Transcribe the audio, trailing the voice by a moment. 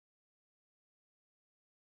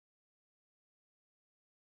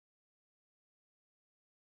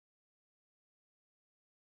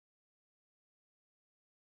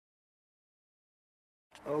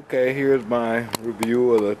Okay, here's my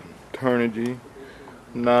review of the TURNIGY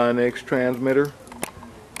 9X transmitter.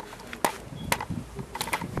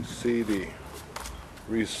 You see the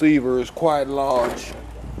receiver is quite large.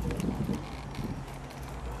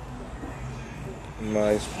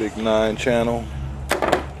 Nice big 9-channel.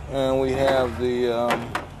 And we have the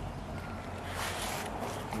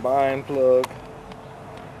bind plug.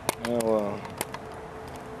 Now,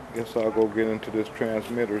 guess I'll go get into this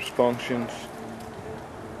transmitter's functions.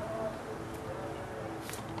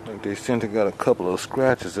 I think they seem to got a couple of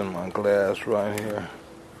scratches in my glass right here.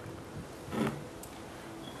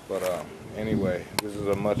 But anyway, this is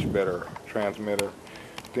a much better transmitter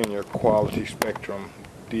than your Quality Spectrum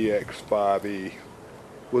DX5E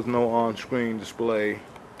with no on-screen display,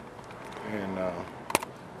 and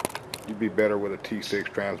you'd be better with a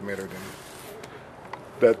T6 transmitter than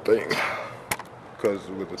that thing, because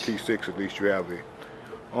with the T6 at least you have the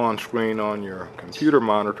on-screen on your computer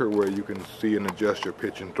monitor where you can see and adjust your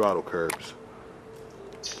pitch and throttle curves.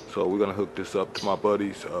 So we're gonna hook this up to my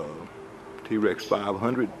buddy's T-Rex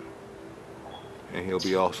 500, and he'll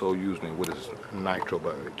be also using it with his nitro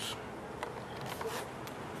buds.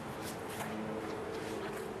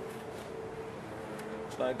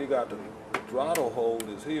 It's like they got the throttle hold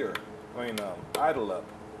is here. Idle up.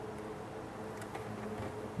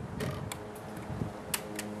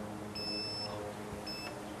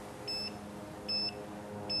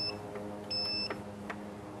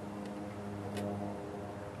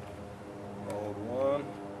 Hold one.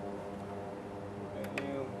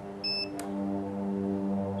 Menu.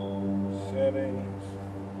 Settings.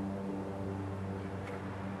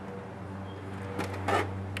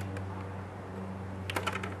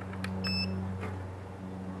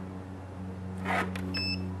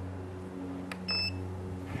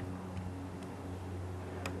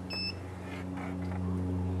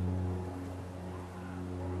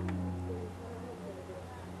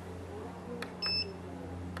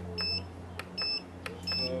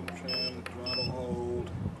 Trim, throttle hold.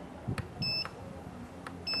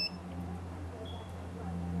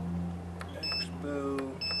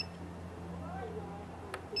 Expo.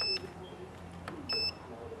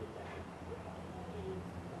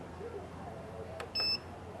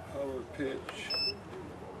 Power pitch.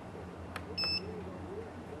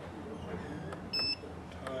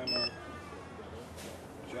 Timer.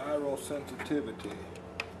 Gyro sensitivity.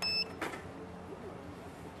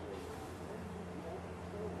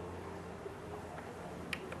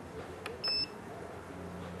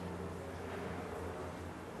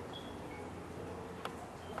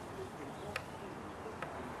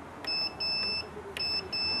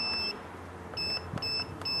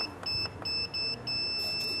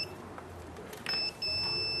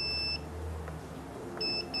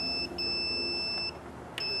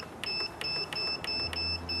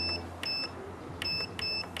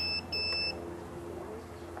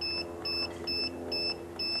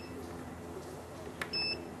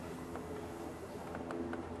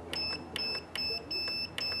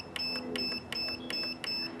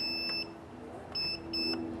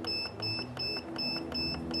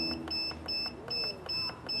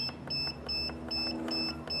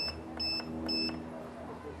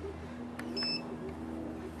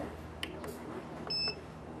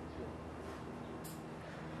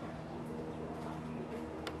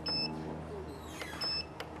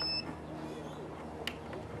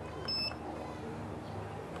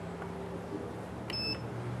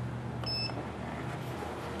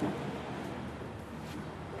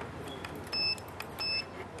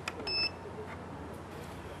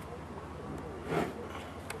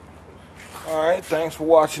 Alright, thanks for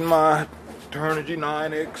watching my TURNIGY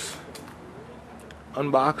 9X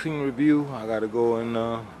unboxing review. I gotta go and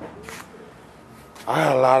I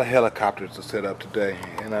had a lot of helicopters to set up today,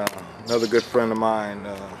 and another good friend of mine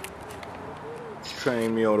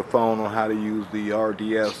trained me on the phone on how to use the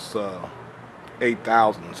RDS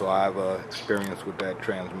 8000, so I have experience with that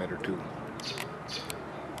transmitter too.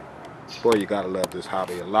 Boy, you gotta love this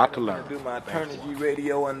hobby. A lot to learn. Do my TURNIGY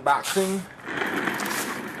radio unboxing.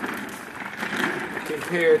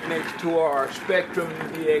 Compared next to our Spectrum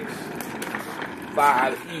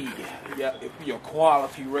DX5E, yeah, your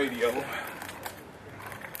quality radio.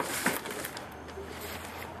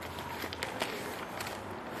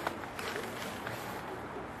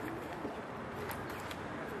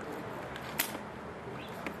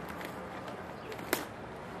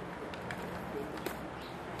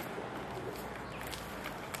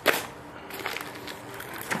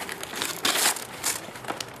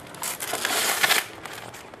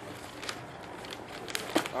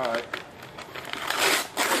 All right.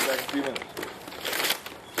 Back in a few minutes.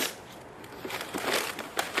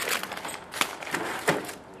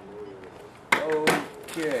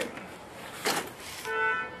 Okay.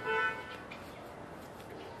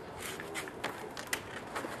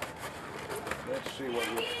 Let's see what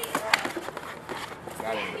we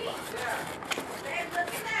got in the box. Babe, look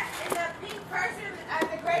in the pink purse,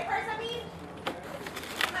 the gray purse, I mean.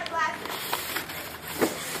 My glasses.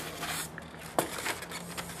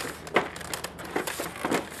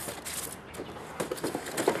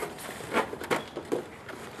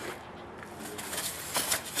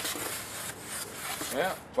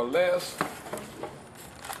 Yeah, for less,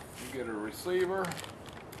 you get a receiver.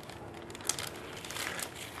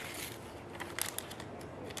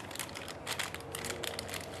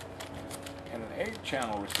 And an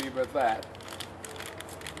 8-channel receiver at that.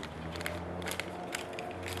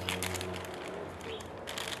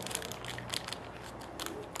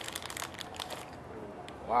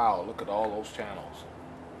 Wow, look at all those channels.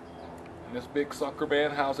 And this big sucker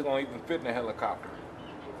band, how's it going to even fit in a helicopter?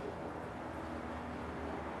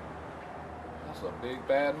 That's a big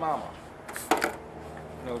bad mama.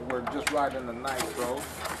 You know, we're just riding the nitro.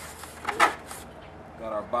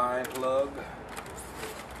 Got our bind plug.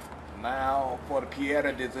 Now for the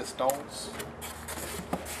pieta de resistance.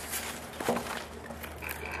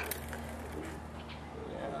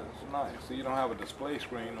 Yeah, it's nice. So you don't have a display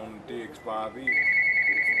screen on the DX5E.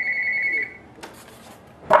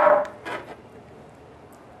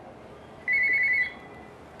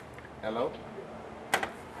 Hello?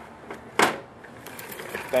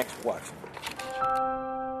 Thanks for watching.